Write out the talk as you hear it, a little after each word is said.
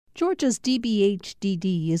Georgia's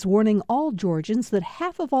DBHDD is warning all Georgians that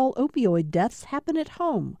half of all opioid deaths happen at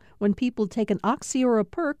home when people take an Oxy or a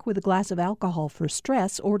Perk with a glass of alcohol for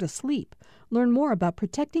stress or to sleep. Learn more about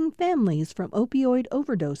protecting families from opioid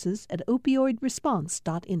overdoses at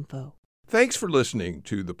opioidresponse.info. Thanks for listening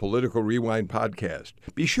to the Political Rewind podcast.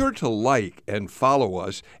 Be sure to like and follow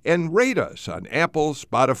us and rate us on Apple,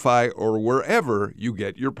 Spotify, or wherever you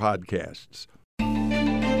get your podcasts.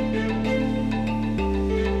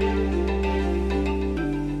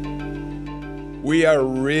 We are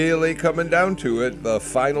really coming down to it. The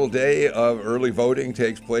final day of early voting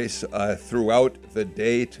takes place throughout the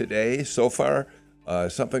day today. So far,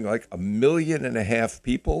 something like 1.5 million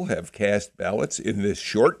people have cast ballots in this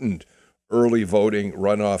shortened early voting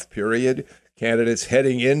runoff period. Candidates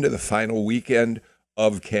heading into the final weekend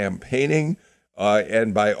of campaigning.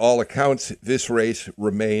 And by all accounts, this race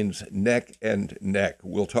remains neck and neck.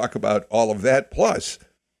 We'll talk about all of that, plus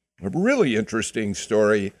a really interesting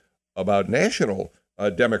story about national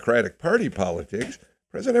Democratic Party politics.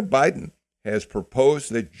 President Biden has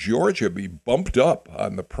proposed that Georgia be bumped up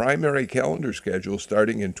on the primary calendar schedule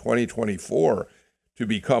starting in 2024 to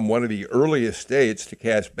become one of the earliest states to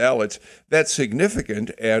cast ballots. That's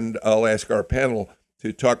significant, and I'll ask our panel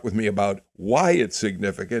to talk with me about why it's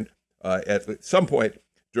significant at some point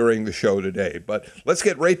during the show today. But let's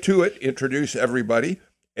get right to it, introduce everybody,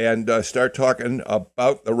 and start talking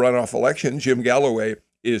about the runoff election. Jim Galloway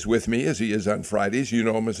is with me, as he is on Fridays. You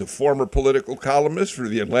know him as a former political columnist for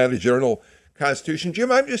the Atlanta Journal-Constitution.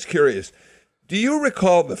 Jim, I'm just curious, do you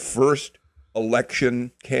recall the first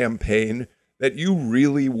election campaign that you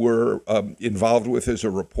really were involved with as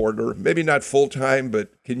a reporter? Maybe not full-time,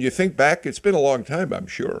 but can you think back? It's been a long time, I'm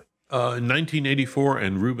sure. 1984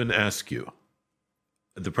 and Reuben Askew,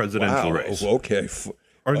 the presidential race. Okay.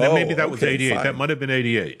 Or maybe that was 88. Fine. That might have been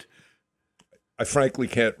 88. I frankly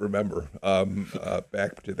can't remember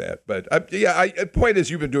back to that. But the point is,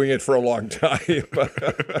 you've been doing it for a long time.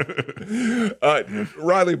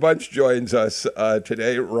 Riley Bunch joins us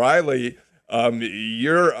today. Riley,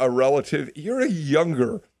 you're a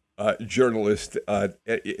younger journalist at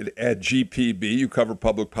GPB. You cover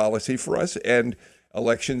public policy for us and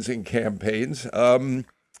elections and campaigns. When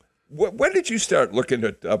did you start looking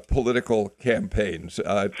at political campaigns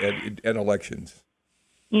and elections?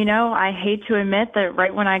 You know, I hate to admit that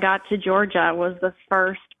right when I got to Georgia was the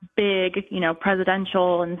first big,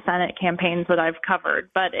 presidential and Senate campaigns that I've covered.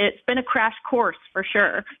 But it's been a crash course for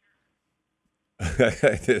sure.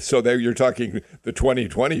 So there you're talking the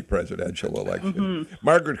 2020 presidential election. Mm-hmm.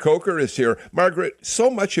 Margaret Coker is here. Margaret, so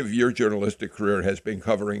much of your journalistic career has been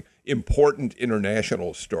covering important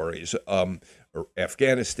international stories.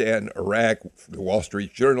 Afghanistan, Iraq, the Wall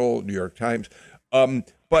Street Journal, New York Times. And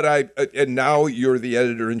now you're the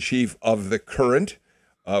editor-in-chief of The Current,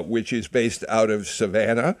 which is based out of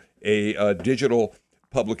Savannah, a digital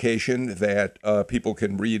publication that people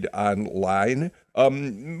can read online.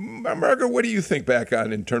 Margaret, what do you think back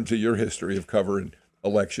on in terms of your history of covering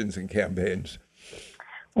elections and campaigns?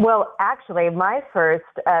 Well, actually, my first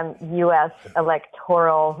U.S.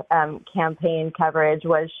 electoral campaign coverage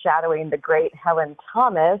was shadowing the great Helen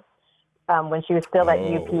Thomas when she was still at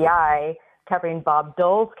UPI, covering Bob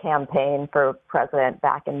Dole's campaign for president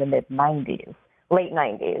back in the late 90s.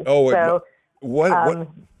 So what?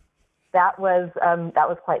 That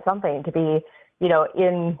was quite something to be,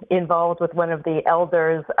 involved with one of the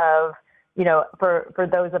elders of, for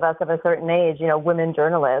those of us of a certain age, women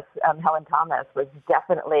journalists. Helen Thomas was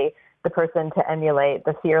definitely the person to emulate,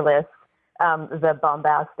 the fearless, the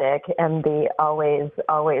bombastic, and the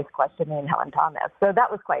always questioning Helen Thomas. So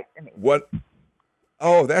that was quite amazing. What?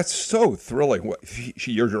 Oh, that's so thrilling.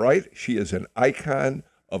 You're right. She is an icon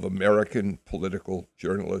of American political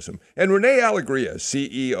journalism. And Renee Alegria,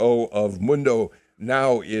 CEO of Mundo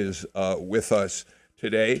Now, is with us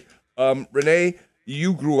today. Renee,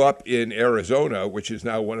 you grew up in Arizona, which is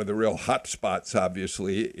now one of the real hot spots,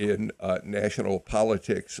 obviously, in national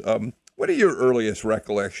politics. What are your earliest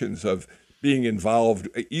recollections of being involved,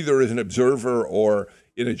 either as an observer or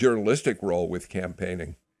in a journalistic role with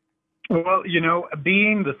campaigning? Well,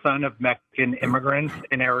 being the son of Mexican immigrants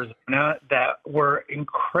in Arizona that were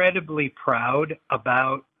incredibly proud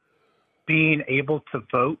about being able to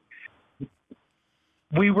vote,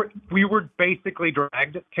 we were basically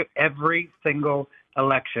dragged to every single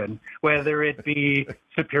election, whether it be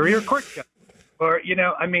Superior Court judge or,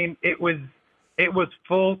 it was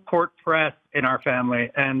full court press in our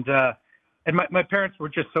family. And my parents were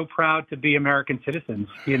just so proud to be American citizens,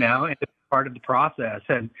 and it's part of the process.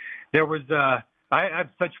 And there was, I have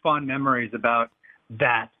such fond memories about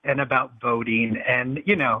that and about voting. And,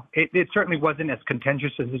 it certainly wasn't as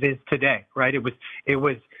contentious as it is today, right? It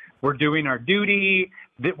was, we're doing our duty,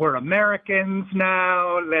 that we're Americans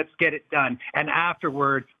now, let's get it done. And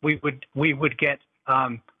afterwards, we would get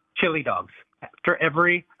chili dogs after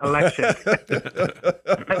every election.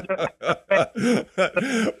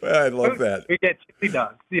 I love that. We get chili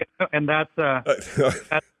dogs, and that's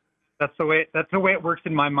the way it works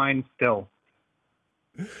in my mind still.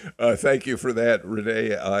 Thank you for that, Renee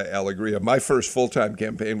Alegria. My first full-time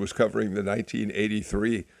campaign was covering the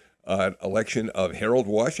 1983 election of Harold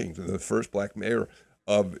Washington, the first black mayor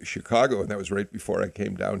of Chicago, and that was right before I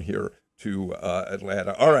came down here to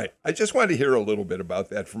Atlanta. All right, I just wanted to hear a little bit about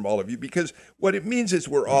that from all of you, because what it means is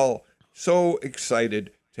we're all so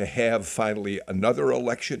excited to have finally another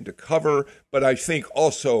election to cover, but I think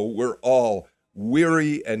also we're all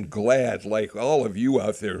weary and glad, like all of you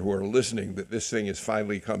out there who are listening, that this thing is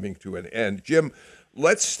finally coming to an end. Jim,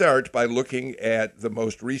 let's start by looking at the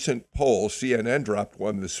most recent poll. CNN dropped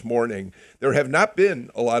one this morning. There have not been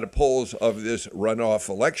a lot of polls of this runoff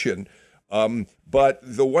election, but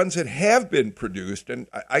the ones that have been produced, and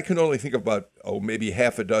I can only think of about, maybe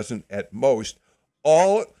half a dozen at most,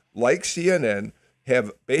 all, like CNN,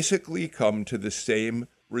 have basically come to the same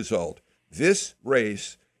result. This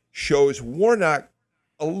race shows Warnock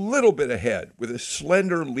a little bit ahead with a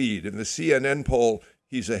slender lead. In the CNN poll,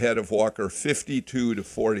 he's ahead of Walker 52 to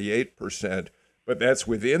 48%, but that's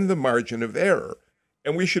within the margin of error.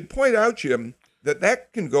 And we should point out, Jim,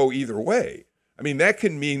 that can go either way. I mean, that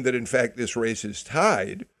can mean that, in fact, this race is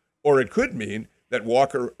tied, or it could mean that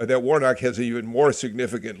Warnock has an even more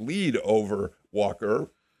significant lead over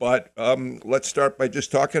Walker. But let's start by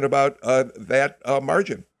just talking about that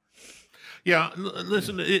margin. Yeah,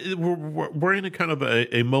 listen, we're in a kind of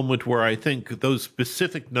a moment where I think those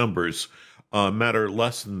specific numbers matter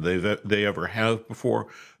less than they ever have before,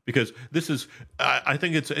 because this is, I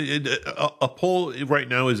think it's a poll right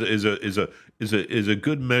now is a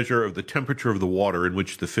good measure of the temperature of the water in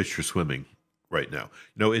which the fish are swimming right now.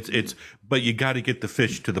 But you got to get the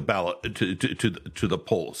fish to the ballot, to the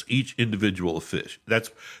polls, each individual fish. That's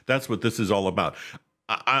what this is all about.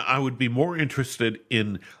 I would be more interested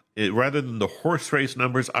in, rather than the horse race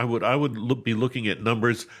numbers, I would be looking at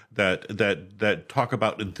numbers that talk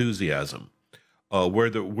about enthusiasm, where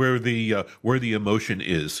the emotion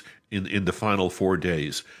is in the final 4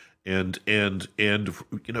 days, and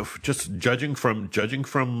just judging from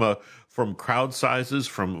crowd sizes,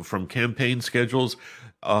 from campaign schedules,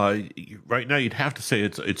 right now you'd have to say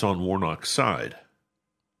it's on Warnock's side.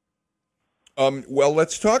 Well,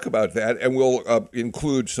 let's talk about that, and we'll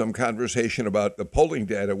include some conversation about the polling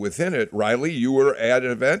data within it. Riley, you were at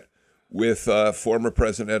an event with former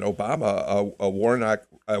President Obama, a Warnock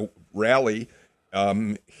rally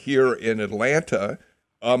here in Atlanta.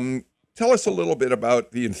 Tell us a little bit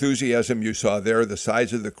about the enthusiasm you saw there, the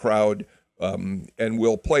size of the crowd, and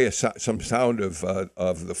we'll play some sound of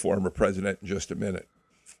the former president in just a minute.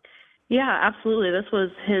 Yeah, absolutely. This was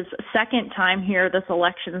his second time here this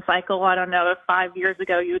election cycle. I don't know if 5 years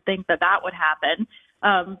ago you would think that would happen,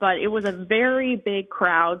 but it was a very big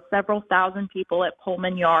crowd, several thousand people at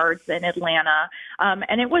Pullman Yards in Atlanta.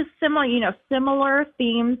 And it was similar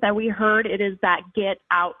themes that we heard. It is that get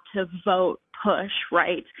out to vote push,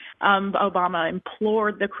 right? Obama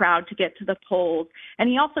implored the crowd to get to the polls. And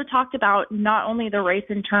he also talked about not only the race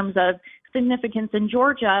in terms of significance in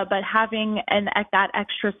Georgia, but having that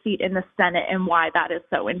extra seat in the Senate and why that is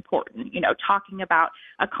so important. Talking about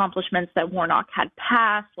accomplishments that Warnock had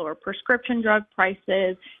passed, lower prescription drug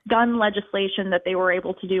prices, gun legislation that they were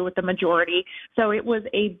able to do with the majority. So it was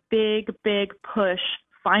a big, big push,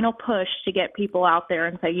 final push to get people out there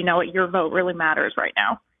and say, you know what, your vote really matters right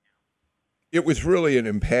now. It was really an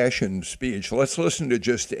impassioned speech. Let's listen to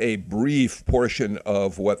just a brief portion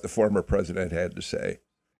of what the former president had to say.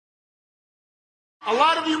 A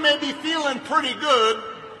lot of you may be feeling pretty good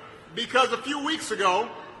because a few weeks ago,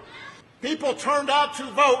 people turned out to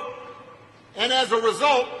vote, and as a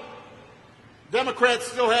result, Democrats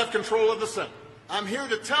still have control of the Senate. I'm here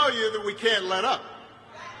to tell you that we can't let up.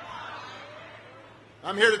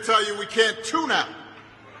 I'm here to tell you we can't tune out.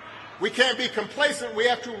 We can't be complacent. We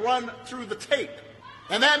have to run through the tape.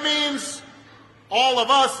 And that means all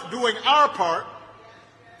of us doing our part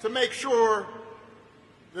to make sure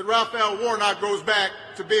that Raphael Warnock goes back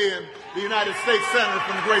to being the United States Senator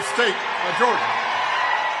from the great state of Georgia.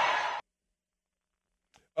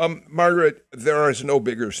 Margaret, there is no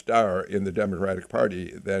bigger star in the Democratic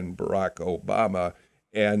Party than Barack Obama,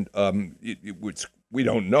 and we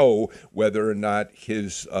don't know whether or not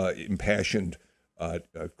his impassioned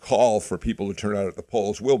call for people to turn out at the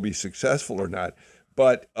polls will be successful or not.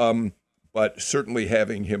 but certainly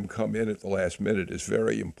having him come in at the last minute is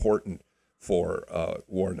very important for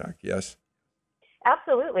Warnock. Yes.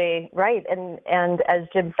 Absolutely right, and as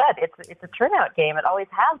Jim said, it's a turnout game. It always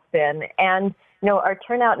has been, and our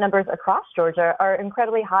turnout numbers across Georgia are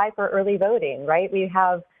incredibly high for early voting. Right, we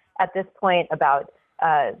have at this point about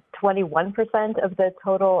 21% of the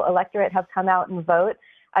total electorate have come out and vote.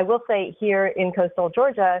 I will say here in coastal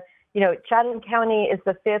Georgia, Chatham County is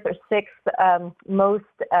the fifth or sixth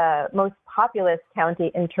most populous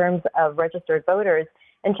county in terms of registered voters.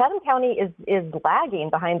 And Chatham County is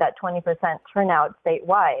lagging behind that 20% turnout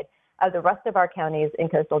statewide. The rest of our counties in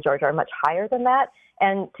coastal Georgia are much higher than that.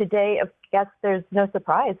 And today, I guess there's no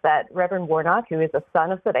surprise that Reverend Warnock, who is a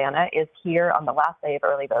son of Savannah, is here on the last day of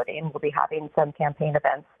early voting. We'll be having some campaign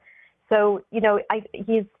events. So,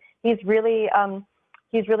 he's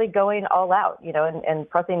really going all out, and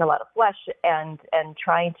pressing a lot of flesh and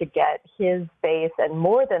trying to get his base and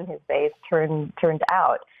more than his base turned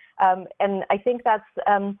out. And I think that's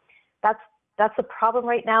the problem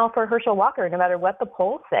right now for Herschel Walker. No matter what the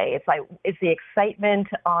polls say, it's the excitement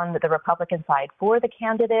on the Republican side for the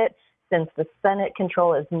candidate, since the Senate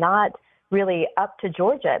control is not really up to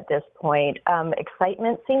Georgia at this point.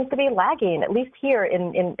 Excitement seems to be lagging, at least here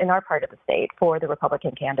in our part of the state, for the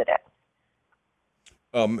Republican candidate.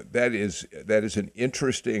 That is an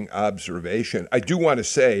interesting observation. I do want to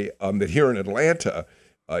say that here in Atlanta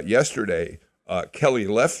yesterday, Kelly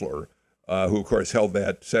Loeffler, who, of course, held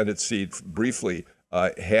that Senate seat briefly,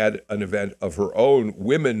 had an event of her own,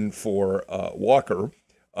 Women for Walker.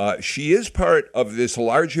 She is part of this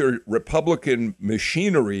larger Republican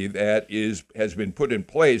machinery that has been put in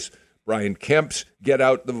place. Brian Kemp's Get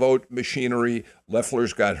Out the Vote machinery.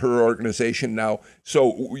 Loeffler's got her organization now.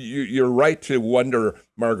 So you're right to wonder,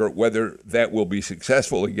 Margaret, whether that will be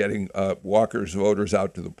successful in getting Walker's voters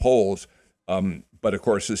out to the polls. But, of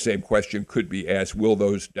course, the same question could be asked, will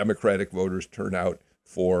those Democratic voters turn out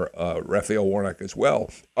for Raphael Warnock as well?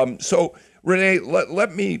 So, Renee,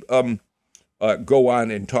 let me go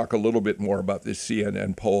on and talk a little bit more about this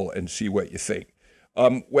CNN poll and see what you think.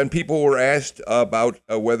 When people were asked about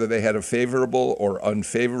whether they had a favorable or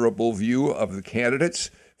unfavorable view of the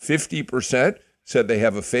candidates, 50% said they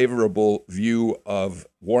have a favorable view of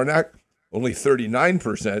Warnock. Only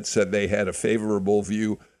 39% said they had a favorable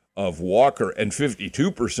view of Walker, and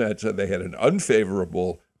 52% said they had an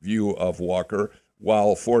unfavorable view of Walker,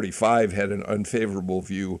 while 45% had an unfavorable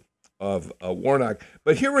view of Warnock.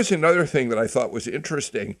 But here was another thing that I thought was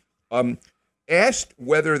interesting. Asked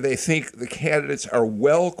whether they think the candidates are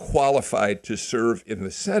well qualified to serve in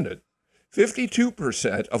the Senate,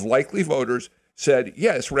 52% of likely voters said,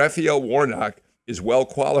 yes, Raphael Warnock is well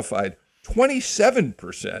qualified.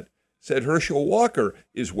 27% said Herschel Walker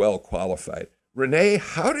is well qualified. Renee,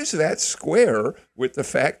 how does that square with the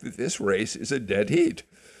fact that this race is a dead heat?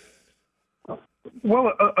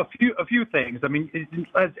 Well, a few things. I mean,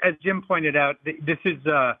 as Jim pointed out, this is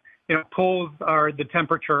polls are the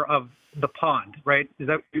temperature of the pond, right? Is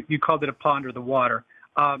that you called it a pond or the water?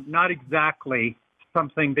 Not exactly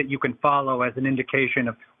something that you can follow as an indication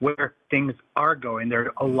of where things are going. There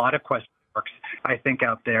are a lot of question marks, I think,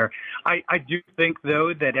 out there. I do think,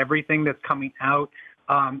 though, that everything that's coming out,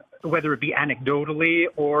 whether it be anecdotally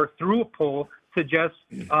or through a poll, suggests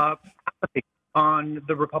apathy on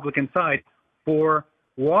the Republican side for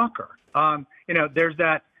Walker. There's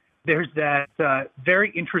that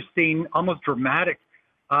very interesting, almost dramatic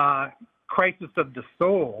crisis of the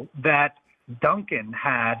soul that Duncan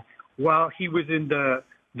had while he was in the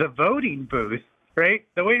voting booth. Right,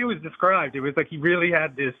 the way it was described, it was like he really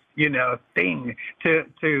had this, thing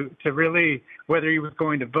to really whether he was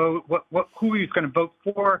going to vote, who he was going to vote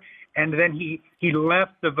for, and then he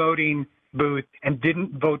left the voting booth and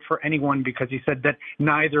didn't vote for anyone because he said that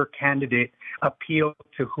neither candidate appealed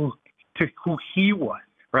to who he was.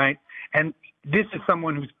 Right, and this is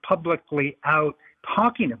someone who's publicly out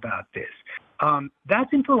talking about this.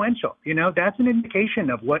 That's influential. That's an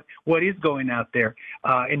indication of what is going out there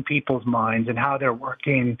in people's minds and how they're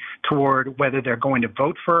working toward whether they're going to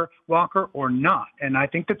vote for Walker or not. And I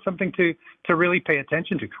think that's something to really pay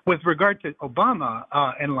attention to. With regard to Obama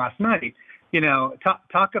and last night,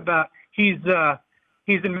 talk about he's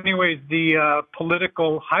in many ways the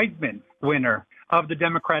political Heisman winner of the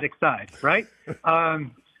Democratic side, right?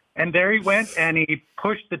 And there he went, and he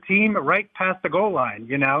pushed the team right past the goal line,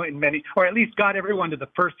 in many, or at least got everyone to the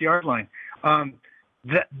first yard line.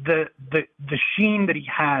 The sheen that he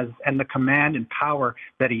has and the command and power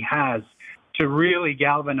that he has to really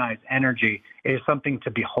galvanize energy is something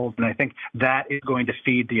to behold. And I think that is going to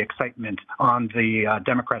feed the excitement on the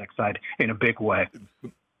Democratic side in a big way.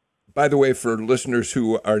 By the way, for listeners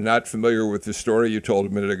who are not familiar with the story you told a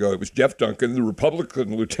minute ago, it was Jeff Duncan, the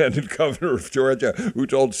Republican lieutenant governor of Georgia, who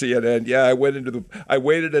told CNN, "Yeah, I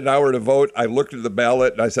waited an hour to vote. I looked at the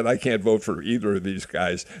ballot and I said, I can't vote for either of these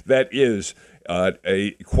guys." That is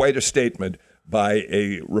quite a statement by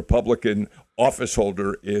a Republican office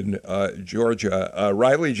holder in Georgia.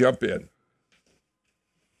 Riley, jump in.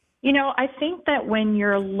 I think that when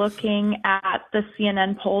you're looking at the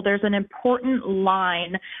CNN poll, there's an important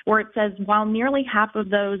line where it says, while nearly half of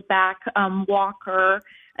those back Walker,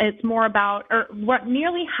 it's more about, or what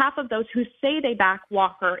nearly half of those who say they back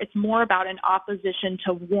Walker, it's more about an opposition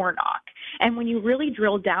to Warnock. And when you really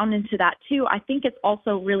drill down into that too, I think it's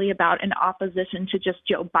also really about an opposition to just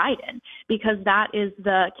Joe Biden, because that is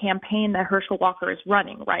the campaign that Herschel Walker is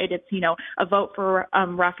running, right? It's, a vote for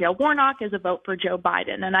Raphael Warnock is a vote for Joe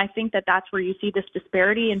Biden. And I think that that's where you see this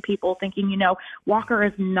disparity in people thinking, Walker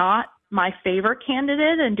is not my favorite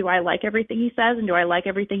candidate, and do I like everything he says, and do I like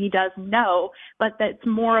everything he does? No, but that's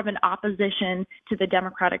more of an opposition to the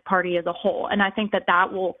Democratic Party as a whole. And I think that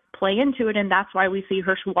that will play into it, and that's why we see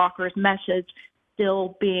Herschel Walker's message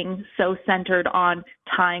still being so centered on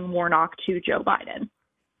tying Warnock to Joe Biden.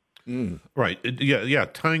 Right. Yeah.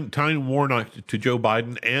 Tying Warnock to Joe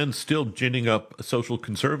Biden and still ginning up social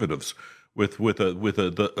conservatives with a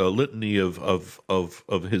litany of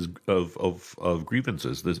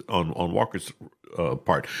grievances on Walker's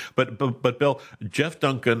part. But Bill, Jeff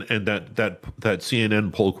Duncan and that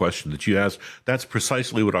CNN poll question that you asked, that's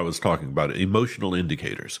precisely what I was talking about. Emotional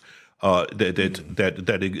indicators that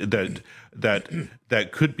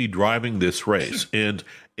could be driving this race. And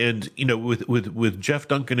with Jeff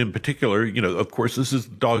Duncan in particular, of course, this is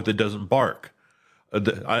the dog that doesn't bark.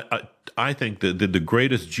 I think that the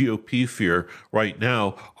greatest GOP fear right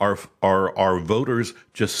now are voters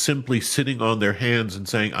just simply sitting on their hands and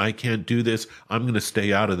saying, "I can't do this. I'm going to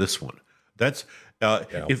stay out of this one." That's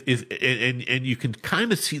and you can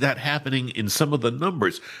kind of see that happening in some of the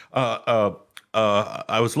numbers. I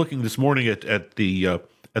was looking this morning at the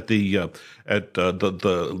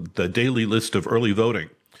daily list of early voting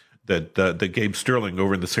that Gabe Sterling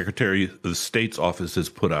over in the Secretary of State's office has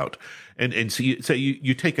put out, and so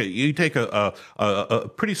you take a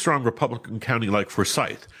pretty strong Republican county like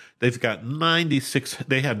Forsyth. They've got 96.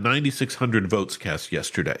 They had 9,600 votes cast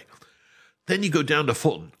yesterday. Then you go down to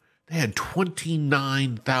Fulton. They had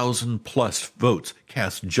 29,000 plus votes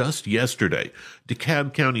cast just yesterday.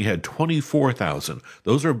 DeKalb County had 24,000.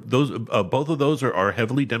 Both of those are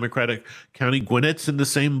heavily Democratic county. Gwinnett's in the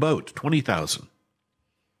same boat, 20,000.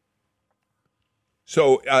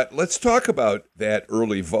 So let's talk about that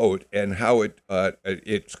early vote and how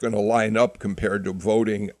it's going to line up compared to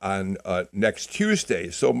voting on next Tuesday.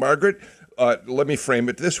 So, Margaret, let me frame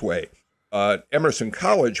it this way. Emerson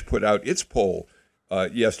College put out its poll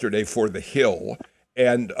yesterday for The Hill.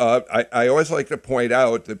 And I always like to point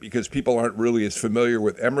out that because people aren't really as familiar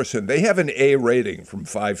with Emerson, they have an A rating from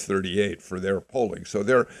 538 for their polling. So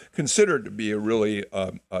they're considered to be a really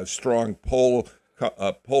strong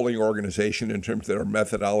polling organization in terms of their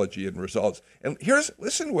methodology and results. And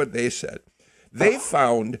listen to what they said. They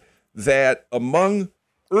found that among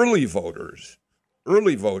early voters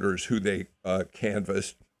who they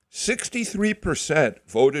canvassed, 63%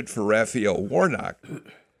 voted for Raphael Warnock.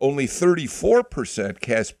 Only 34%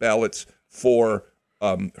 cast ballots for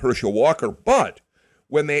Herschel Walker. But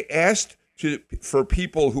when they asked for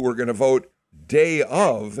people who were going to vote day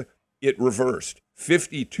of, it reversed.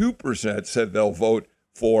 52% said they'll vote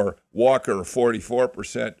for Walker.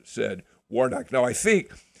 44% said Warnock. Now, I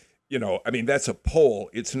think, that's a poll.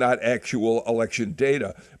 It's not actual election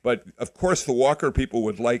data. But, of course, the Walker people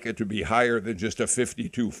would like it to be higher than just a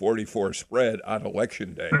 52-44 spread on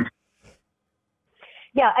Election Day.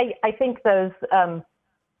 Yeah, I think those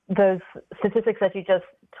statistics that you just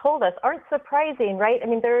told us aren't surprising, right? I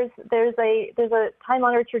mean, there's a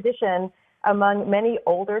time-honored tradition among many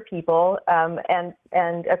older people and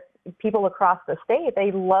people across the state.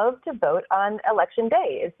 They love to vote on Election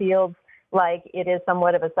Day. It feels like it is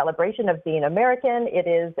somewhat of a celebration of being American. It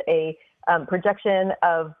is a projection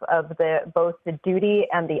of both the duty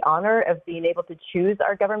and the honor of being able to choose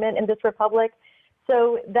our government in this republic.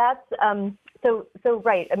 So that's so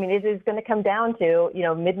right. I mean, it is going to come down to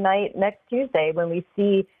midnight next Tuesday when we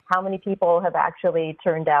see how many people have actually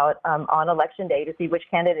turned out on Election Day to see which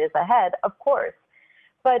candidate is ahead, of course.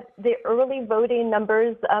 But the early voting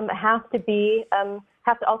numbers have to be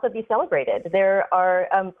have to also be celebrated. There are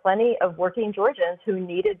plenty of working Georgians who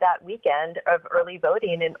needed that weekend of early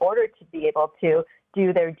voting in order to be able to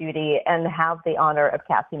do their duty and have the honor of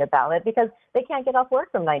casting a ballot because they can't get off work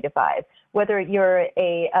from 9 to 5. Whether you're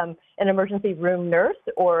an emergency room nurse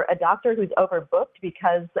or a doctor who's overbooked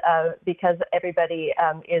because everybody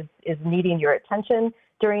is needing your attention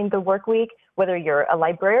during the work week, whether you're a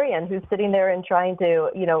librarian who's sitting there and trying to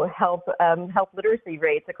help literacy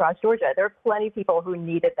rates across Georgia, there are plenty of people who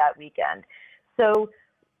needed that weekend. So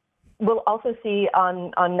we'll also see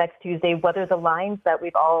on next Tuesday whether the lines that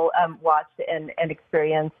we've all watched and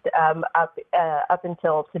experienced up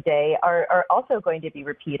until today are also going to be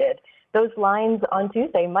repeated. Those lines on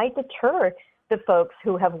Tuesday might deter the folks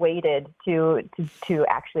who have waited to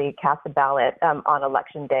actually cast a ballot on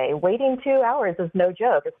Election Day. Waiting 2 hours is no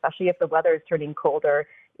joke, especially if the weather is turning colder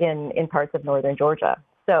in parts of northern Georgia.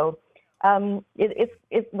 So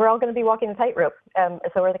we're all going to be walking a tightrope.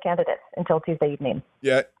 So are the candidates until Tuesday evening.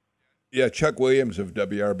 Yeah, Chuck Williams of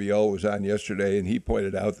WRBL was on yesterday, and he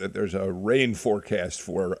pointed out that there's a rain forecast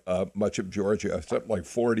for much of Georgia, something like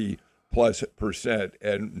 40+%,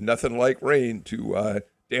 and nothing like rain to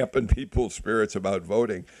dampen people's spirits about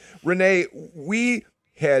voting. Renee, we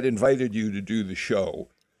had invited you to do the show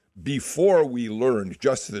before we learned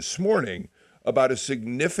just this morning about a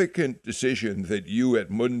significant decision that you at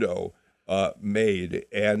Mundo made,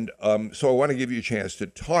 and so I want to give you a chance to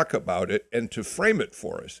talk about it and to frame it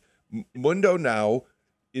for us. Mundo now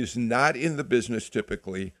is not in the business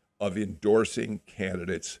typically of endorsing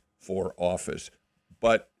candidates for office,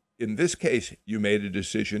 but in this case, you made a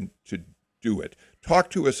decision to do it. Talk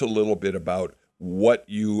to us a little bit about what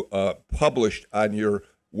you published on your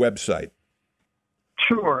website.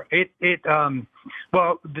 Sure.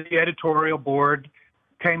 Well, the editorial board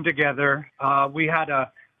came together. We had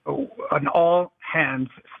an all hands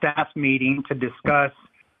staff meeting to discuss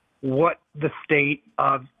what the state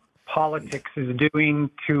of politics is doing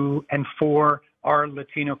to and for our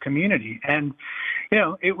Latino community. And,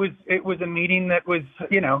 it was a meeting that was,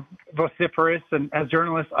 vociferous, and as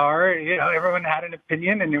journalists are, everyone had an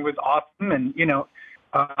opinion, and it was awesome. And,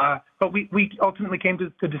 but we ultimately came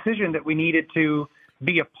to the decision that we needed to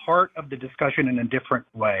be a part of the discussion in a different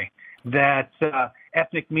way, that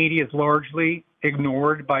ethnic media is largely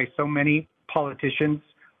ignored by so many politicians,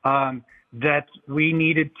 that we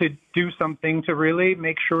needed to do something to really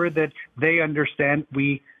make sure that they understand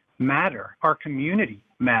we matter, our community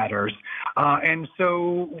matters. And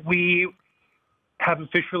so we have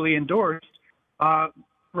officially endorsed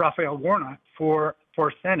Raphael Warnock for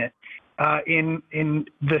Senate in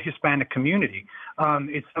the Hispanic community.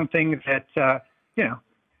 It's something that,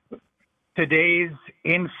 today's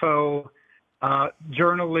info,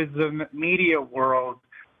 journalism, media world,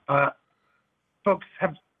 folks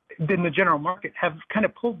have, in the general market, have kind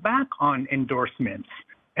of pulled back on endorsements.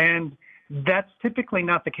 And that's typically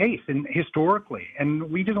not the case historically. And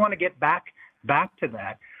we just want to get back to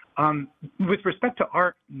that. With respect to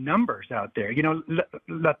our numbers out there,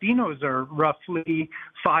 Latinos are roughly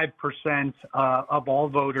 5% of all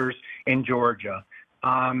voters in Georgia.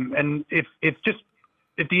 And if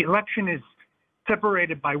the election is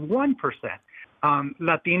separated by 1%,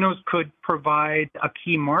 Latinos could provide a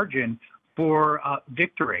key margin for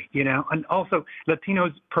victory, and also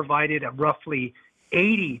Latinos provided a roughly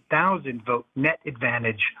 80,000 vote net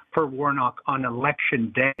advantage for Warnock on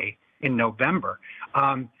Election Day in November.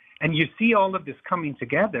 And you see all of this coming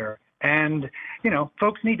together, and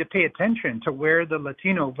folks need to pay attention to where the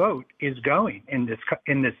Latino vote is going in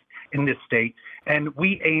this state, and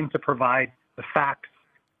we aim to provide the facts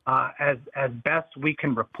as best we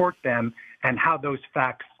can report them, and how those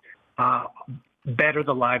facts better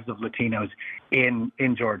the lives of Latinos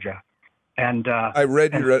in Georgia. And I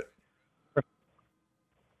read your.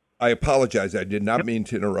 I apologize. I did not mean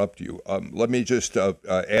to interrupt you. Let me just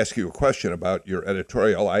ask you a question about your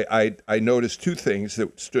editorial. I noticed two things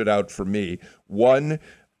that stood out for me. One,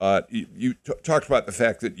 you talked about the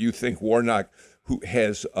fact that you think Warnock, who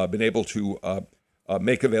has been able to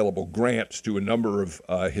make available grants to a number of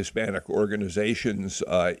Hispanic organizations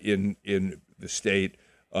in the state,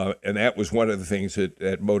 and that was one of the things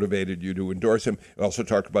that motivated you to endorse him. You also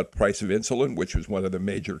talked about the price of insulin, which was one of the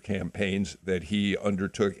major campaigns that he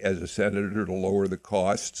undertook as a senator to lower the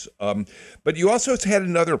costs. But you also had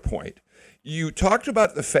another point. You talked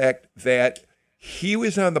about the fact that he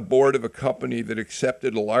was on the board of a company that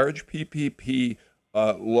accepted a large PPP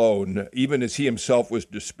loan, even as he himself was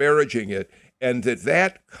disparaging it, and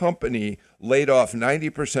that company laid off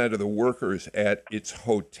 90% of the workers at its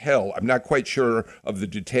hotel. I'm not quite sure of the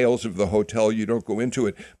details of the hotel. You don't go into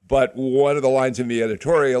it. But one of the lines in the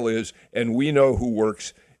editorial is, and we know who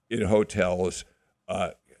works in hotels,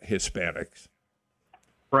 Hispanics.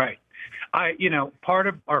 Right. Part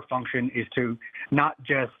of our function is to not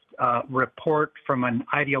just report from an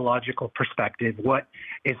ideological perspective what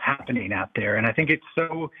is happening out there. And I think it's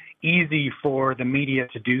so easy for the media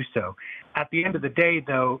to do so. At the end of the day,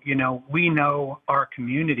 though, we know our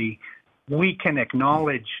community. We can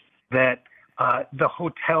acknowledge that the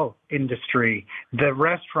hotel industry, the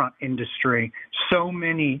restaurant industry, so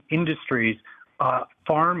many industries,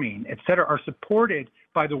 farming, et cetera, are supported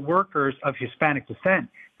by the workers of Hispanic descent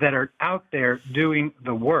that are out there doing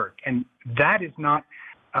the work. And that is not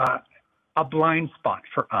a blind spot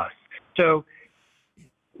for us. So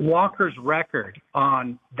Walker's record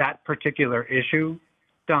on that particular issue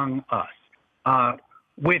stung us.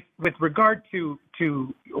 With regard to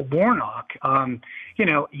Warnock,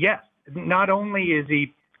 yes, not only is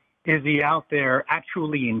he out there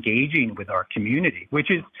actually engaging with our community, which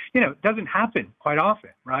is, doesn't happen quite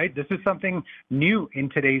often, right? This is something new in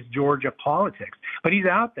today's Georgia politics. But he's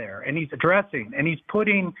out there and he's addressing and he's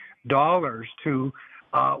putting dollars to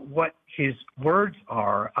what his words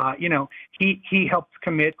are. He helped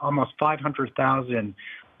commit almost $500,000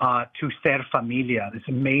 to Ser Familia, this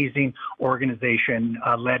amazing organization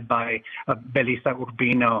led by Belisa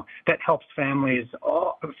Urbino that helps families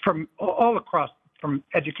from all across, from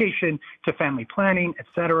education to family planning, et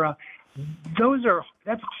cetera.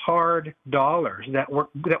 That's hard dollars that will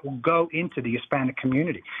go into the Hispanic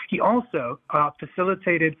community. He also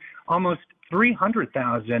facilitated almost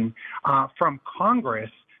 $300,000 from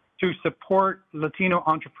Congress to support Latino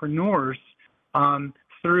entrepreneurs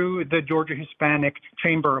through the Georgia Hispanic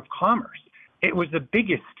Chamber of Commerce. It was the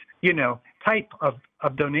biggest, type of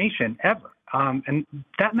donation ever, and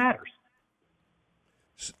that matters.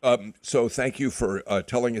 So thank you for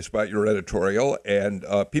telling us about your editorial, and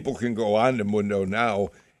people can go on to Mundo now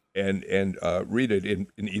and read it in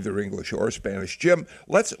either English or Spanish. Jim,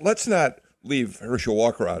 let's not leave Herschel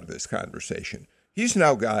Walker out of this conversation. He's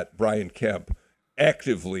now got Brian Kemp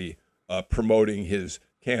actively promoting his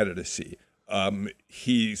candidacy.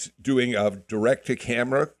 He's doing a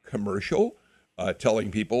direct-to-camera commercial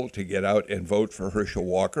telling people to get out and vote for Herschel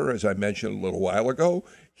Walker, as I mentioned a little while ago.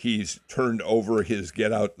 He's turned over his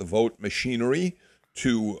get-out-the-vote machinery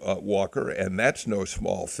to Walker, and that's no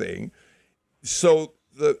small thing. So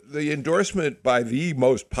the endorsement by the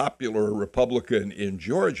most popular Republican in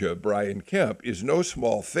Georgia, Brian Kemp, is no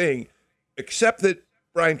small thing, except that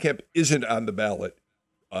Brian Kemp isn't on the ballot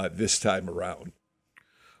this time around.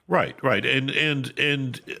 Right, and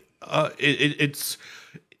it's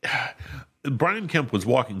Brian Kemp was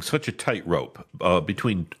walking such a tightrope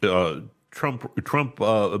between Trump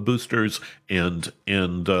boosters and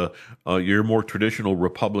your more traditional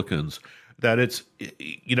Republicans that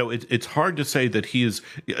it's hard to say that he is.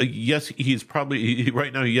 Yes, he's probably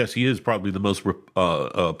right now. Yes, he is probably the most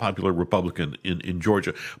popular Republican in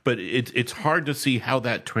Georgia, but it's hard to see how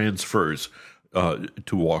that transfers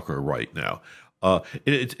to Walker right now.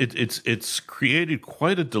 It's created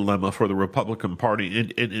quite a dilemma for the Republican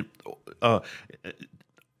Party, and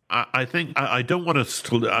I think I don't want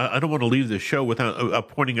to leave the show without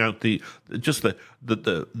pointing out the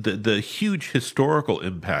huge historical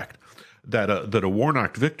impact that a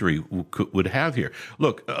Warnock victory would have here.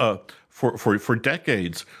 Look, for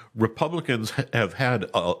decades, Republicans have had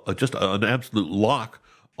just an absolute lock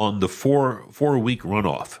on the four-week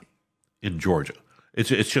runoff in Georgia.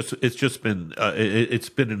 It's just been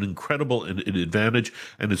an incredible advantage,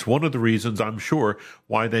 and it's one of the reasons I'm sure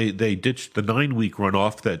why they ditched the 9-week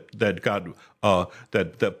runoff that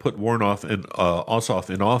put Warnock and Ossoff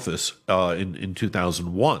in office in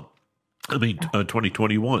 2001.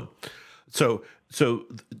 2021. So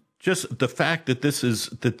just the fact that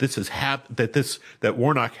that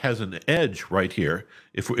Warnock has an edge right here,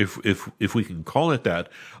 if we can call it that,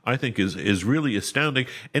 I think is really astounding,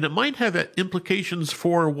 and it might have implications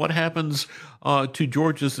for what happens to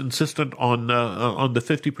Georgia's insistence on the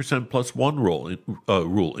 50% plus one rule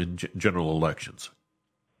in general elections.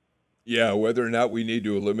 Yeah, whether or not we need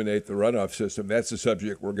to eliminate the runoff system, that's a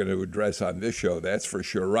subject we're going to address on this show, that's for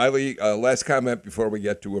sure. Riley, last comment before we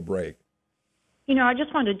get to a break. I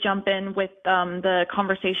just wanted to jump in with the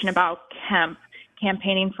conversation about Kemp.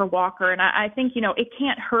 campaigning for Walker. And I think, it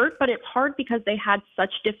can't hurt, but it's hard because they had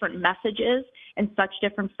such different messages and such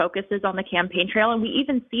different focuses on the campaign trail. And we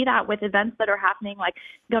even see that with events that are happening, like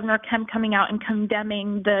Governor Kemp coming out and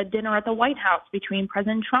condemning the dinner at the White House between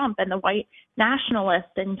President Trump and the white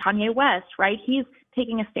nationalists and Kanye West, right? He's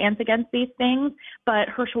taking a stance against these things, but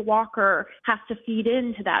Herschel Walker has to feed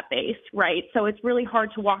into that base, right? So it's really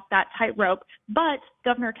hard to walk that tightrope. But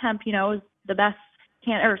Governor Kemp, is the best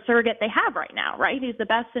surrogate they have right now, right? He's the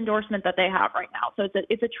best endorsement that they have right now. So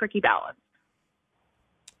it's a tricky balance.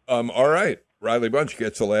 All right. Riley Bunch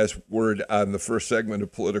gets the last word on the first segment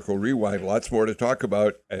of Political Rewind. Lots more to talk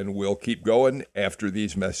about, and we'll keep going after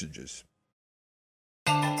these messages.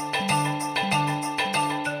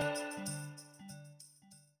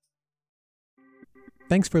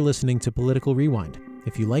 Thanks for listening to Political Rewind.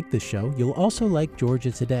 If you like this show, you'll also like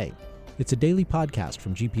Georgia Today. It's a daily podcast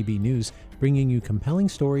from GPB News, bringing you compelling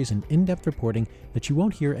stories and in-depth reporting that you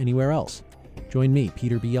won't hear anywhere else. Join me,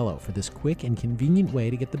 Peter Biello, for this quick and convenient way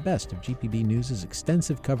to get the best of GPB News'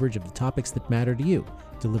 extensive coverage of the topics that matter to you,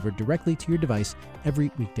 delivered directly to your device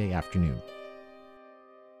every weekday afternoon.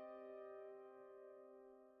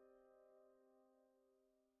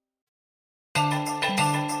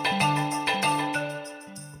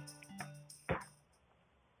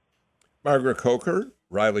 Margaret Coker,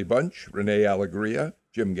 Riley Bunch, Renee Alegria,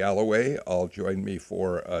 Jim Galloway all join me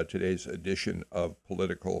for today's edition of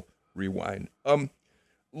Political Rewind.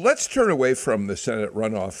 Let's turn away from the Senate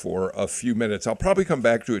runoff for a few minutes. I'll probably come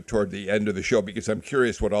back to it toward the end of the show because I'm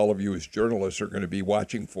curious what all of you as journalists are going to be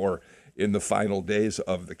watching for in the final days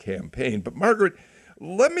of the campaign. But Margaret,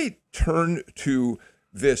 let me turn to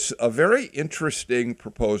a very interesting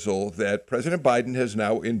proposal that President Biden has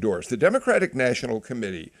now endorsed. The Democratic National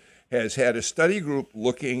Committee has had a study group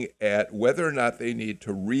looking at whether or not they need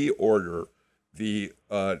to reorder the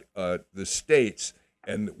states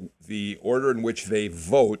and the order in which they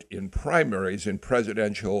vote in primaries in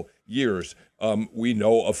presidential years. We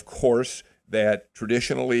know, of course, that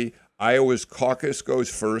traditionally Iowa's caucus goes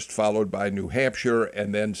first, followed by New Hampshire,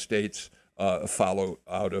 and then states follow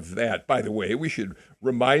out of that. By the way, we should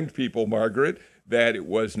remind people, Margaret, that it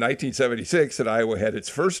was 1976 that Iowa had its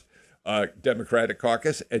first Democratic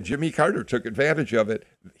caucus, and Jimmy Carter took advantage of it.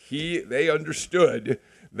 They understood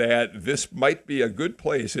that this might be a good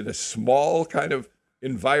place in a small kind of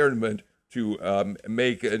environment to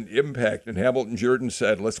make an impact. And Hamilton Jordan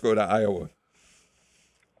said, let's go to Iowa.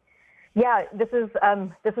 Yeah, this is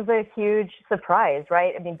a huge surprise,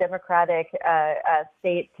 right? I mean, Democratic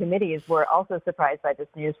state committees were also surprised by this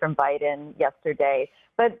news from Biden yesterday.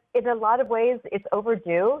 But in a lot of ways, it's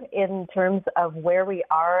overdue in terms of where we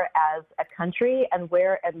are as a country and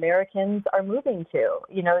where Americans are moving to.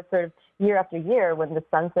 Sort of year after year, when the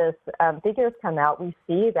census figures come out, we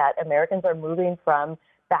see that Americans are moving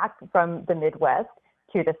back from the Midwest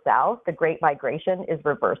to the South. The Great Migration is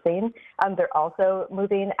reversing. They're also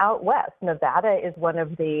moving out west. Nevada is one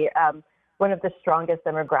of the strongest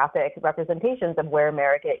demographic representations of where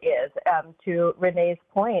America is. To Renee's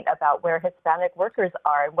point about where Hispanic workers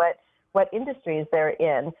are and what industries they're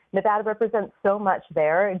in, Nevada represents so much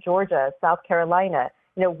there. Georgia, South Carolina,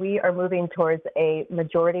 we are moving towards a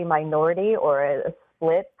majority minority or a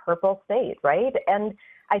split purple state, right? And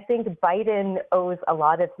I think Biden owes a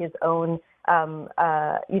lot of his own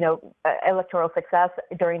electoral success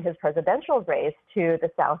during his presidential race to the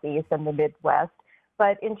Southeast and the Midwest.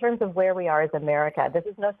 But in terms of where we are as America, this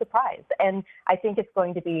is no surprise. And I think it's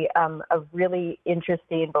going to be a really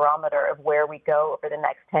interesting barometer of where we go over the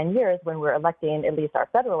next 10 years when we're electing at least our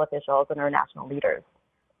federal officials and our national leaders.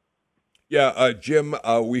 Yeah, Jim,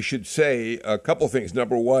 we should say a couple things.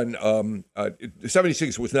 Number one,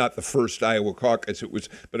 76 was not the first Iowa caucus,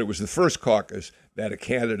 but it was the first caucus that a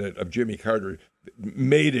candidate of Jimmy Carter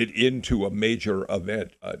made it into a major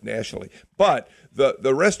event nationally. But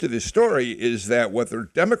the rest of the story is that what the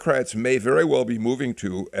Democrats may very well be moving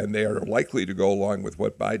to, and they are likely to go along with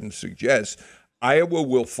what Biden suggests, Iowa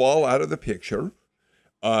will fall out of the picture,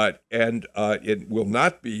 and it will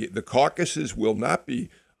not be, the caucuses will not be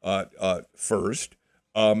first.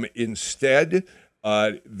 Instead,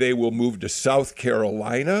 they will move to South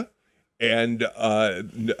Carolina and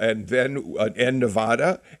then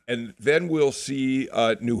Nevada, and then we'll see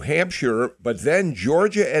New Hampshire, but then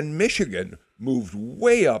Georgia and Michigan moved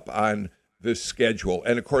way up on the schedule.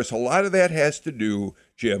 And of course, a lot of that has to do,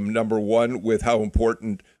 Jim, number one, with how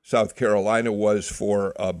important South Carolina was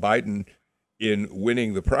for Biden in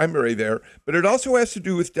winning the primary there, but it also has to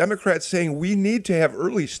do with Democrats saying we need to have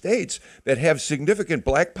early states that have significant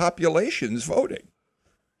black populations voting.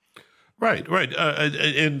 Right.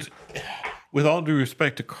 And with all due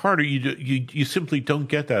respect to Carter, you simply don't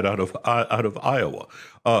get that out of Iowa.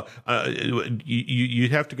 You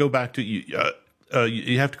have to go back to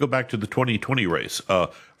you have to go back to the 2020 race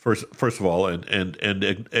first of all, and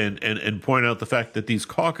point out the fact that these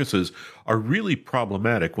caucuses are really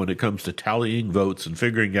problematic when it comes to tallying votes and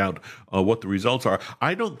figuring out what the results are.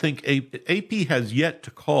 I don't think AP has yet to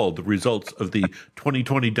call the results of the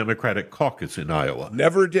 2020 Democratic caucus in Iowa.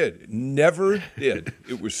 Never did.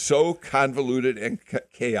 It was so convoluted and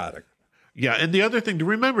chaotic. Yeah, and the other thing to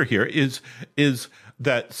remember here is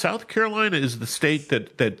that South Carolina is the state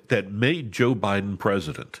that made Joe Biden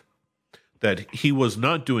president. That he was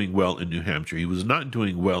not doing well in New Hampshire. He was not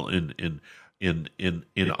doing well in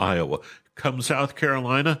Iowa. Come South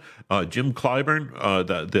Carolina, Jim Clyburn,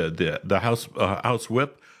 the House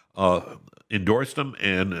Whip, endorsed him,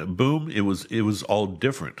 and boom, it was all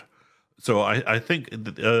different. So I think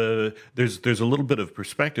there's a little bit of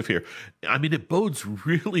perspective here. I mean, it bodes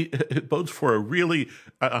for a really.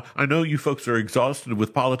 I know you folks are exhausted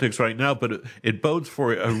with politics right now, but it bodes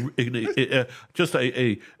for just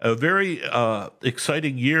a very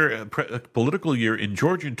exciting year, political year in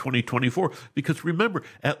Georgia in 2024. Because remember,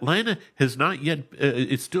 Atlanta has not yet.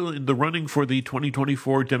 It's still in the running for the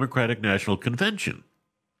 2024 Democratic National Convention.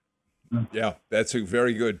 Yeah, that's a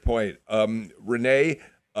very good point, Renee.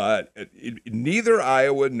 Neither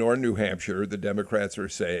Iowa nor New Hampshire, the Democrats are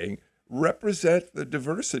saying, represent the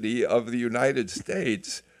diversity of the United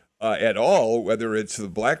States at all, whether it's the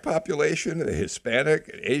black population, the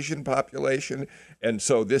Hispanic, Asian population. And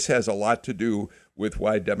so this has a lot to do with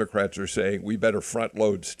why Democrats are saying we better front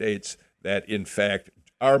load states that, in fact,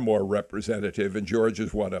 are more representative, and Georgia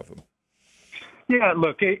is one of them. Yeah,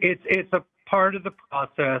 look, it's a part of the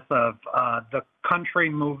process of the country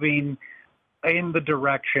moving in the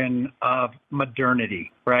direction of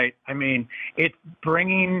modernity, right? I mean, it's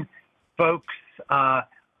bringing folks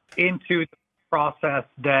into the process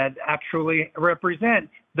that actually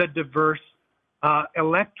represent the diverse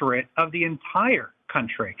electorate of the entire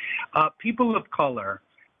country. People of color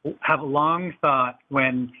have long thought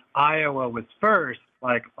when Iowa was first,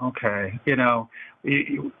 like, okay,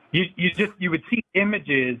 you would see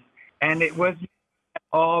images, and it was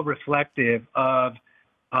all reflective of,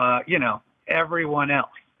 everyone else,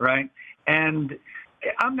 right? And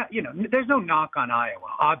I'm not, there's no knock on Iowa,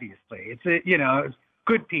 obviously. It's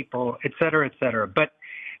good people, et cetera, but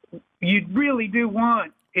you really do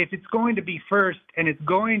want, if it's going to be first and it's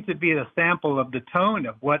going to be a sample of the tone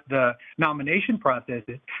of what the nomination process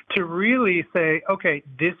is, to really say, okay,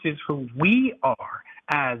 this is who we are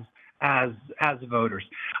as voters.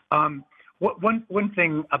 One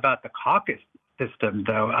thing about the caucus system,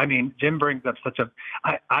 though, I mean, Jim brings up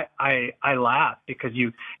I laugh because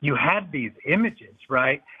you had these images,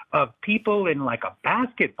 right, of people in like a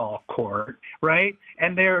basketball court, right,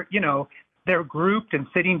 and they're grouped and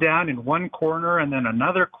sitting down in one corner and then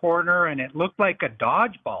another corner, and it looked like a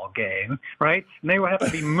dodgeball game, right, and they would have to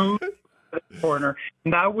be moved to the corner,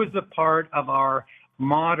 and that was a part of our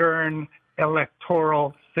modern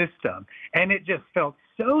electoral system, and it just felt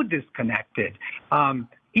so disconnected.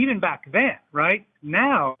 Even back then, right?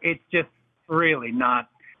 Now it's just really not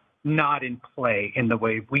in play in the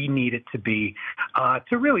way we need it to be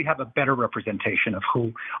to really have a better representation of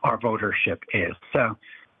who our votership is. So,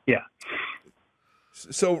 yeah.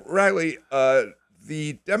 So, Riley,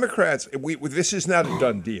 the Democrats, this is not a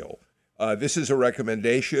done deal. This is a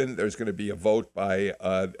recommendation. There's going to be a vote by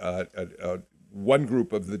one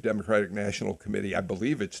group of the Democratic National Committee. I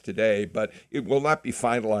believe it's today, but it will not be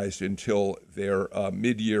finalized until their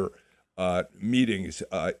mid-year meetings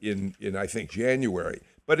in I think January.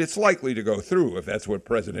 But it's likely to go through if that's what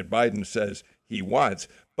President Biden says he wants.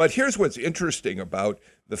 But here's what's interesting about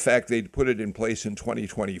the fact they put it in place in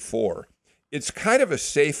 2024. It's kind of a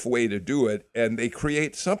safe way to do it, and they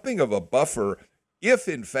create something of a buffer if,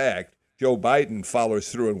 in fact, Joe Biden follows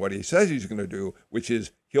through on what he says he's going to do, which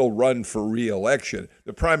is he'll run for re-election.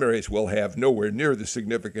 The primaries will have nowhere near the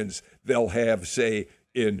significance they'll have, say,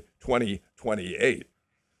 in 2028.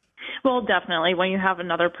 Well, definitely. When you have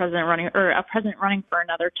another president running, or a president running for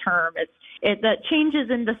another term, that changes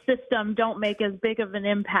in the system don't make as big of an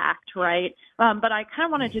impact, right? But I kind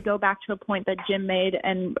of wanted to go back to a point that Jim made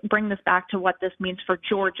and bring this back to what this means for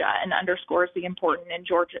Georgia and underscores the importance in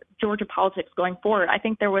Georgia politics going forward. I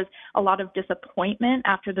think there was a lot of disappointment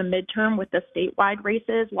after the midterm with the statewide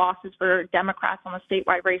races, losses for Democrats on the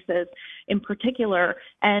statewide races in particular.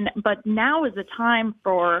 But now is the time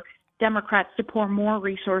for Democrats to pour more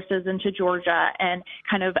resources into Georgia and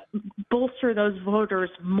kind of bolster those voters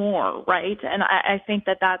more, right? And I think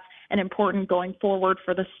that that's an important going forward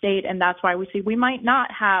for the state, and that's why we might not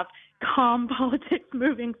have calm politics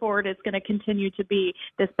moving forward. It's going to continue to be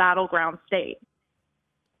this battleground state.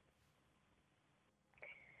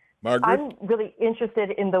 Margaret? I'm really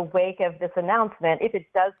interested in the wake of this announcement. If it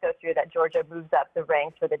does go through that Georgia moves up the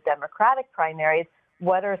ranks for the Democratic primaries,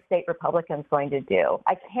 what are state Republicans going to do?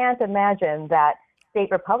 I can't imagine that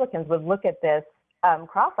state Republicans would look at this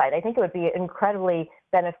cross-eyed. I think it would be incredibly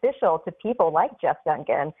beneficial to people like Jeff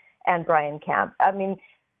Duncan and Brian Kemp. I mean,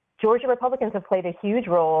 Georgia Republicans have played a huge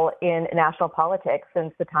role in national politics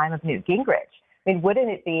since the time of Newt Gingrich. I mean, wouldn't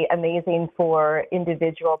it be amazing for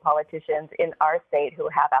individual politicians in our state who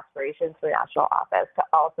have aspirations for national office to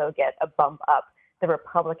also get a bump up the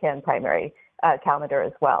Republican primary calendar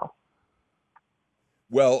as well?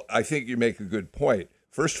 Well, I think you make a good point.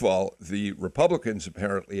 First of all, the Republicans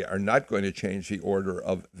apparently are not going to change the order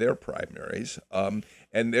of their primaries. And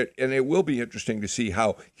it will be interesting to see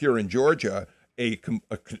how here in Georgia, a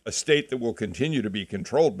state that will continue to be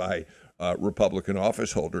controlled by Republican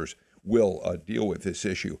office holders, will deal with this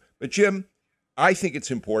issue. But Jim, I think it's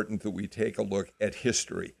important that we take a look at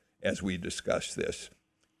history as we discuss this.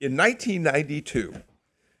 In 1992,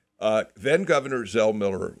 then Governor Zell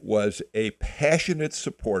Miller was a passionate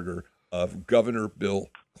supporter of Governor Bill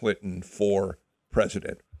Clinton for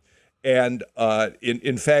president. And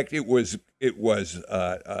in fact, it was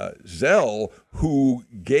Zell who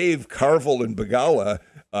gave Carville and Begala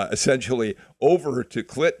essentially over to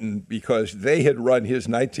Clinton because they had run his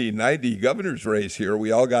 1990 governor's race here.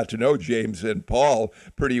 We all got to know James and Paul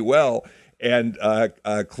pretty well, and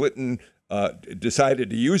Clinton decided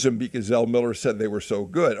to use them because Zell Miller said they were so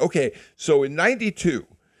good. Okay, so in '92.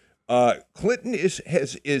 Clinton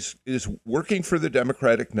is working for the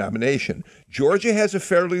Democratic nomination. Georgia has a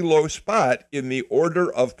fairly low spot in the order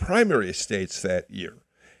of primary states that year.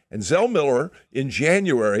 And Zell Miller, in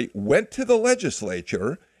January, went to the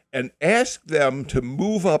legislature and asked them to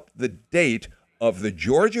move up the date of the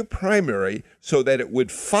Georgia primary so that it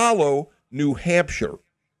would follow New Hampshire,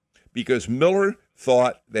 because Miller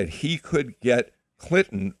thought that he could get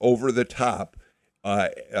Clinton over the top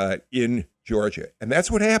in Georgia. And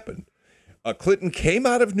that's what happened. Clinton came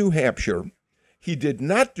out of New Hampshire. He did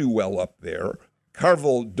not do well up there.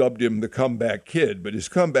 Carville dubbed him the comeback kid, but his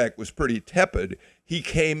comeback was pretty tepid. He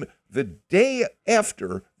came the day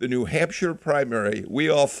after the New Hampshire primary. We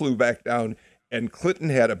all flew back down, and Clinton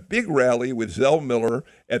had a big rally with Zell Miller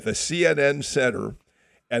at the CNN Center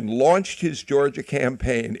and launched his Georgia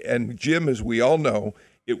campaign. And Jim, as we all know,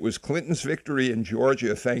 it was Clinton's victory in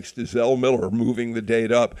Georgia, thanks to Zell Miller moving the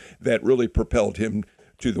date up, that really propelled him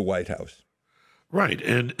to the White House. Right,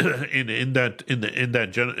 and in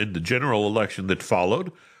the general election that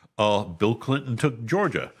followed, Bill Clinton took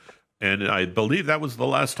Georgia, and I believe that was the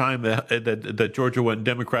last time that Georgia went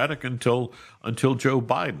Democratic until Joe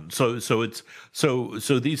Biden.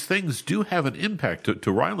 So these things do have an impact.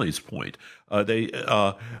 To Riley's point, one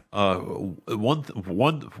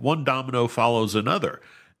domino follows another,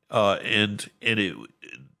 and it.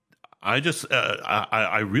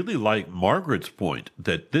 I really like Margaret's point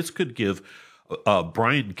that this could give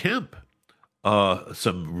Brian Kemp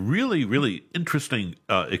some really, really interesting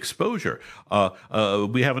exposure.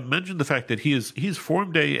 We haven't mentioned the fact that he's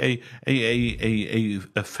formed a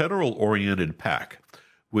federal oriented PAC,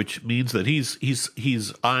 which means that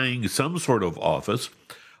he's eyeing some sort of office.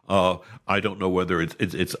 I don't know whether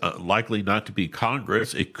it's likely not to be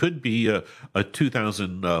Congress. It could be a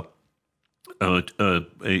 2000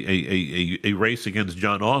 a race against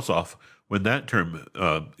John Ossoff when that term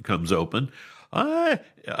comes open.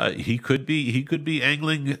 He could be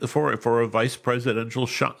angling for a vice presidential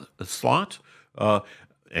slot,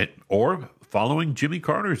 or following Jimmy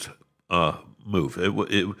Carter's move.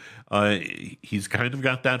 He's kind of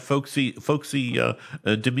got that folksy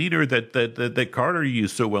demeanor that Carter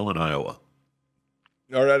used so well in Iowa.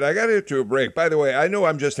 All right, I got to get to a break. By the way, I know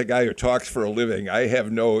I'm just a guy who talks for a living. I have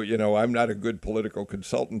I'm not a good political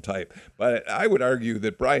consultant type. But I would argue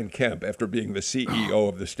that Brian Kemp, after being the CEO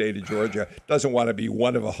of the state of Georgia, doesn't want to be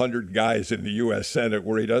one of 100 guys in the U.S. Senate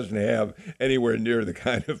where he doesn't have anywhere near the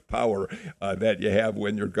kind of power that you have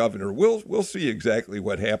when you're governor. We'll see exactly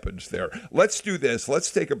what happens there. Let's do this.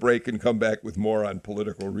 Let's take a break and come back with more on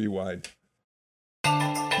Political Rewind.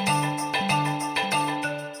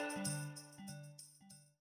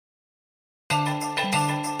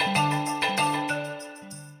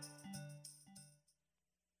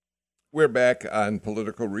 We're back on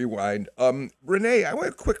Political Rewind. Renee, I want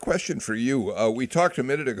a quick question for you. We talked a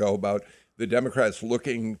minute ago about the Democrats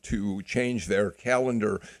looking to change their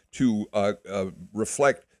calendar to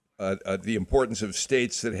reflect the importance of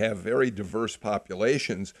states that have very diverse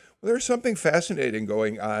populations. Well, there's something fascinating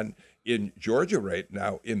going on in Georgia right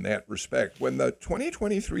now in that respect. When the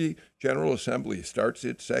 2023 General Assembly starts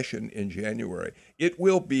its session in January, it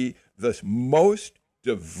will be the most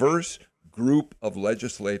diverse group of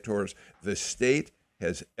legislators the state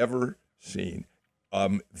has ever seen.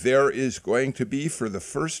 There is going to be, for the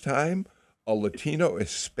first time, a Latino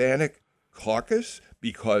Hispanic caucus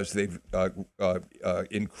because they've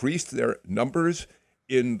increased their numbers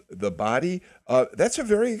in the body. That's a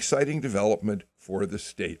very exciting development for the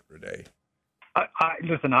state, Renee.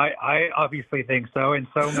 Listen, I obviously think so, and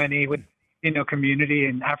so many Latino community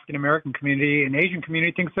and African American community and Asian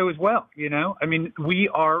community think so as well. I mean, we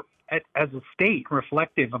are as a state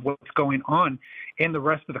reflective of what's going on in the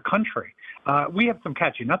rest of the country. We have some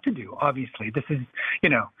catching up to do. Obviously, this is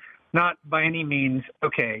not by any means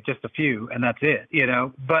just a few and that's it.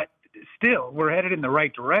 But still, we're headed in the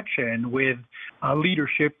right direction with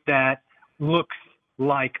leadership that looks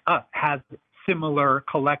like us, has similar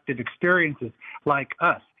collective experiences like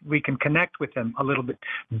us. We can connect with them a little bit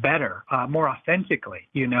better, more authentically.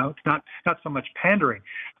 It's not so much pandering.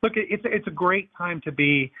 Look, it's a great time to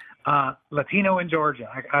be Latino in Georgia,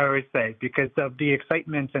 I always say, because of the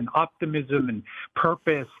excitement and optimism and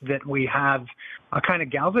purpose that we have kind of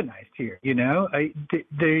galvanized here. The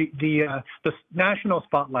national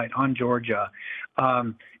spotlight on Georgia,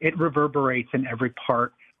 it reverberates in every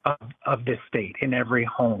part of this state, in every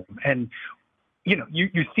home. And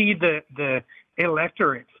you see the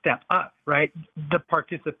electorate step up, right? The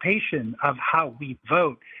participation of how we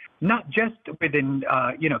vote, not just within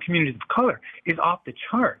communities of color, is off the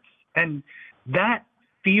charts, and that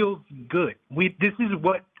feels good. This is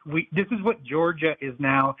what Georgia is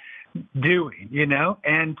now doing,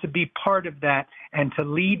 and to be part of that and to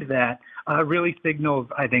lead that really signals,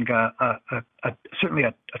 I think, certainly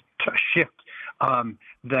a shift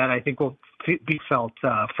that I think will be felt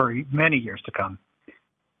for many years to come.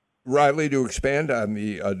 Riley, to expand on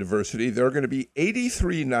the diversity, there are going to be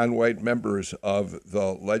 83 non-white members of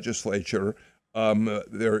the legislature.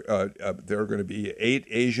 There are going to be 8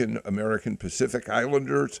 Asian American Pacific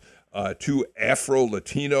Islanders, 2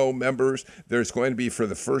 Afro-Latino members. There's going to be, for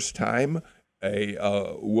the first time,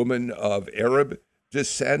 a woman of Arab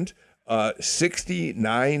descent,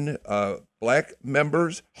 69 black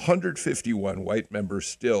members, 151 white members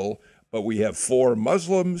still, but we have 4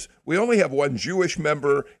 Muslims. We only have 1 Jewish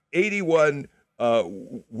member, 81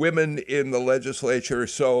 women in the legislature.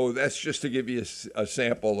 So that's just to give you a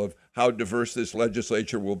sample of how diverse this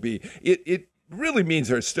legislature will be. It really means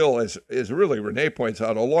there's still, as really Renee points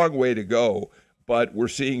out, a long way to go. But we're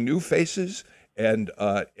seeing new faces, and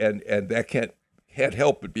that can't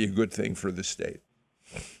help but be a good thing for the state.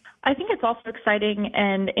 I think it's also exciting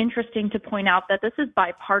and interesting to point out that this is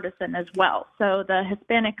bipartisan as well. So the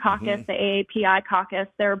Hispanic Caucus, the AAPI Caucus,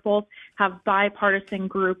 they're both have bipartisan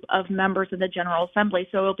group of members of the General Assembly.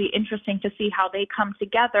 So it'll be interesting to see how they come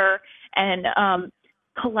together and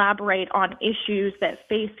collaborate on issues that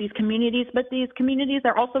face these communities. But these communities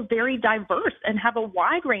are also very diverse and have a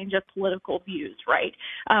wide range of political views, right?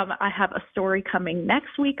 I have a story coming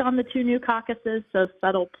next week on the 2 new caucuses, so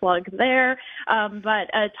subtle plug there.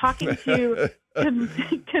 But talking to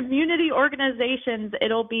community organizations,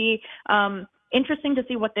 it'll be interesting to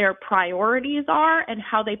see what their priorities are and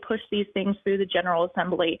how they push these things through the General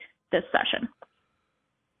Assembly this session.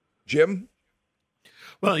 Jim?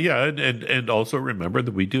 Well, yeah, and also remember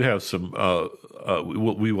that we do have some.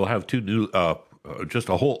 We will have 2 new, just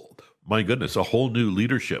a whole new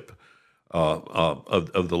leadership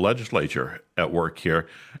of the legislature at work here,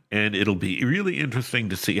 and it'll be really interesting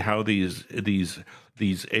to see how these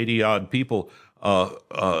 80 odd people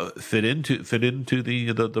fit into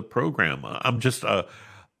the program. I'm just.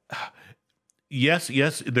 Yes,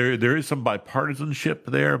 there is some bipartisanship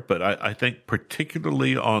there, but I think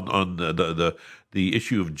particularly on the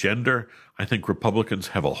issue of gender, I think Republicans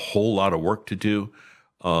have a whole lot of work to do.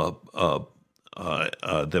 That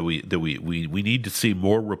we need to see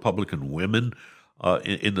more Republican women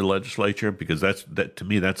in the legislature, because that's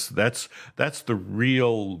the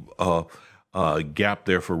real gap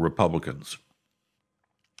there for Republicans.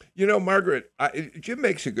 Margaret, Jim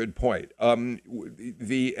makes a good point. And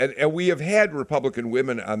we have had Republican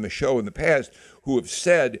women on the show in the past who have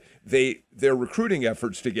said their recruiting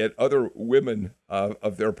efforts to get other women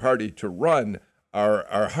of their party to run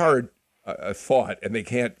are hard fought, and they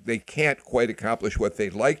can't quite accomplish what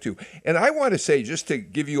they'd like to. And I want to say, just to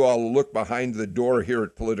give you all a look behind the door here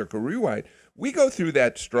at Political Rewind, we go through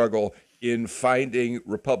that struggle in finding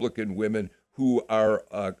Republican women who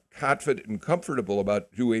are confident and comfortable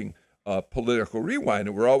about doing Political Rewind,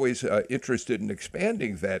 and we're always interested in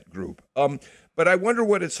expanding that group. But I wonder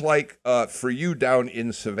what it's like for you down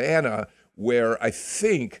in Savannah, where I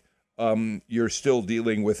think you're still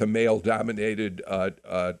dealing with a male-dominated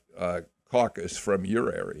caucus from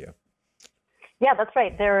your area. Yeah, that's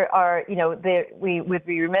right. There are, we would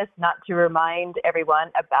be remiss not to remind everyone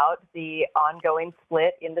about the ongoing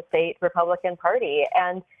split in the state Republican Party.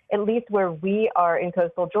 And at least where we are in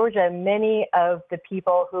coastal Georgia, many of the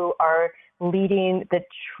people who are leading the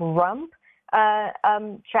Trump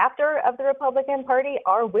chapter of the Republican Party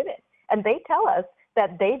are women. And they tell us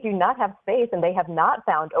that they do not have space and they have not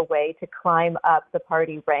found a way to climb up the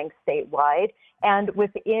party ranks statewide. And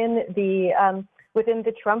within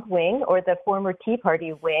the Trump wing or the former Tea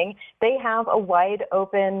Party wing, they have a wide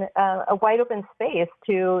open space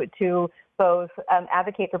to both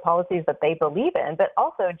advocate for policies that they believe in, but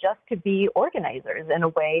also just to be organizers in a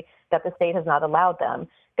way that the state has not allowed them.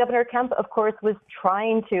 Governor Kemp, of course, was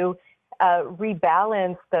trying to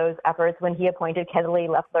rebalance those efforts when he appointed Kelly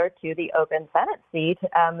Loeffler to the open Senate seat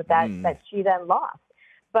that she then lost.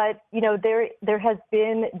 But, there has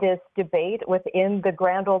been this debate within the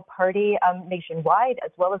Grand Old Party nationwide,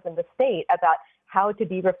 as well as in the state, about how to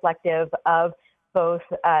be reflective of both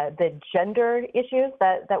the gender issues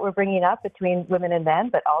that we're bringing up between women and men,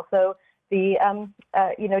 but also the,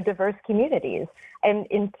 diverse communities. And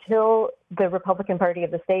until the Republican Party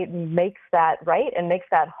of the state makes that right and makes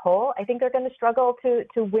that whole, I think they're going to struggle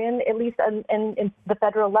to win, at least in the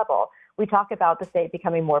federal level. We talk about the state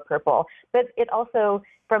becoming more purple, but it also,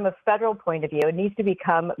 from a federal point of view, it needs to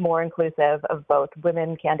become more inclusive of both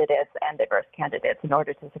women candidates and diverse candidates in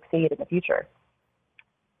order to succeed in the future.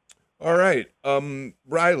 All right.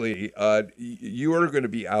 Riley, you are going to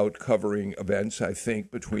be out covering events, I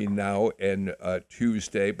think, between now and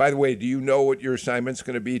Tuesday. By the way, do you know what your assignment's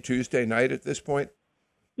going to be Tuesday night at this point?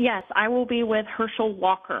 Yes, I will be with Herschel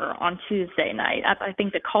Walker on Tuesday night at, I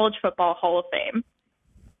think, the College Football Hall of Fame.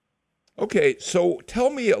 Okay, so tell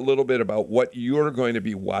me a little bit about what you're going to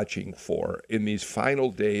be watching for in these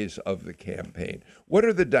final days of the campaign. What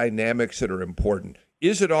are the dynamics that are important?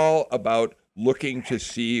 Is it all about looking to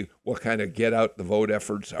see what kind of get-out-the-vote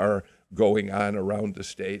efforts are going on around the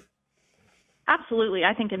state? Absolutely.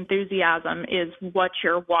 I think enthusiasm is what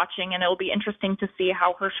you're watching, and it'll be interesting to see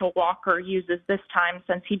how Herschel Walker uses this time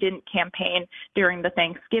since he didn't campaign during the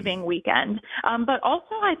Thanksgiving weekend. But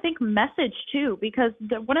also, I think message, too, because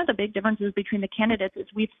one of the big differences between the candidates is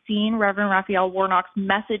we've seen Reverend Raphael Warnock's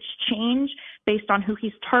message change based on who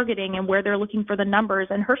he's targeting and where they're looking for the numbers.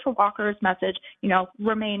 And Herschel Walker's message,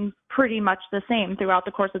 remains pretty much the same throughout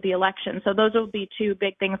the course of the election. So those will be two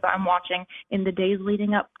big things that I'm watching in the days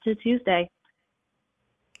leading up to Tuesday.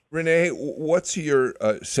 Renee, what's your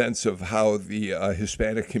sense of how the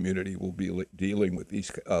Hispanic community will be dealing with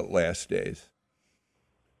these last days?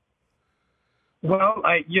 Well,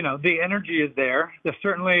 the energy is there. There's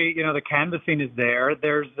certainly, the canvassing is there.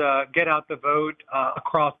 There's get out the vote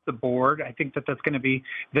across the board. I think that's going to be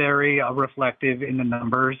very reflective in the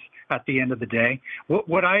numbers at the end of the day.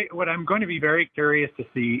 What I'm going to be very curious to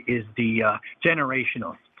see is the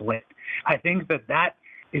generational split. I think that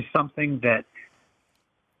is something that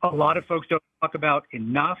a lot of folks don't talk about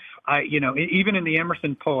enough. Even in the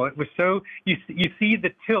Emerson poll, it was so you see the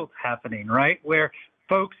tilt happening, right? Where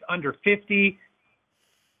folks under 50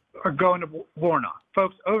 are going to Warnock.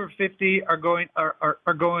 Folks over 50 are going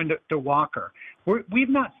to Walker. We've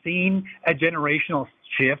not seen a generational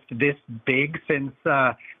shift this big since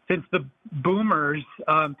the boomers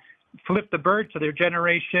flipped the bird to their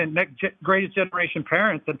generation, greatest generation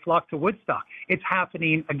parents and flocked to Woodstock. It's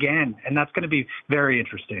happening again, and that's going to be very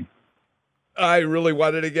interesting. I really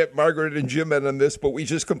wanted to get Margaret and Jim in on this, but we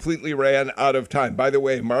just completely ran out of time. By the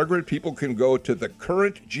way, Margaret, people can go to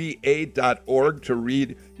thecurrentga.org to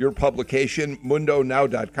read your publication.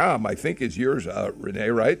 mundonow.com, I think, is yours,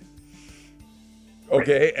 Renee, right?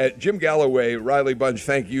 Okay, Jim Galloway, Riley Bunch,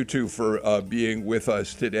 thank you two for being with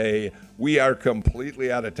us today. We are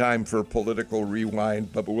completely out of time for Political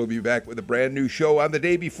Rewind, but we'll be back with a brand new show on the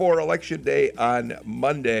day before Election Day on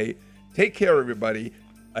Monday. Take care, everybody,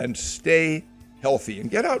 and stay healthy and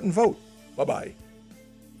get out and vote. Bye-bye.